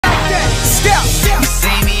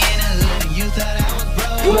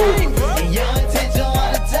And your intention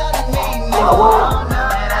wanna talk to me, no. And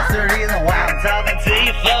that's the reason why I'm talking to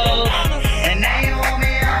you folks. And now you want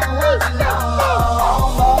me on what you know.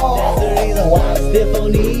 That's the reason why I'm stiff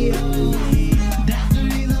on these. That's the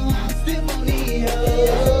reason why I'm stiff on these.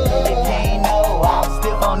 They can't know I'm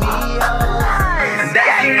stiff on these.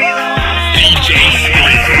 That's the reason why I'm stiff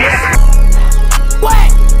on these. What?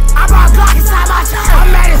 I brought GLOCK inside my shirt.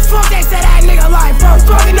 I'm mad as fuck, they said that nigga like bro,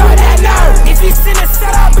 fucking on that nerve. If he send a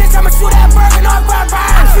setup, bitch, I'ma shoot that burger off my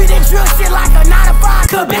burn. I'm treating drill shit like a 9 to 5,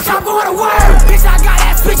 cause bitch, I'm going to work. Bitch, I got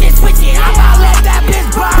that switchy, I'm about to let that bitch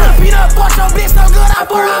burn. Beat up, bought your bitch so good, I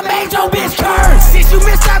bought her, made your bitch curse. Since you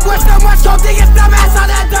missed that boy so much, go dig his dumb ass on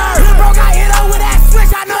that dirt. Bro got hit up with that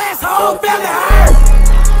switch, I know his whole family hurt.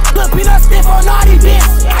 Look, Pnut stiff on all these bitch.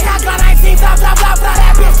 I got GLOCK 19, blah, blah, blah, blah.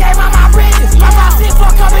 That bitch came out my bridges. My mouth shit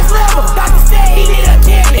fuck up his liver. Doctor said he need a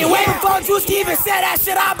kidney. And way before Juice even said that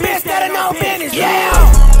shit, I been steady no business. Yeah.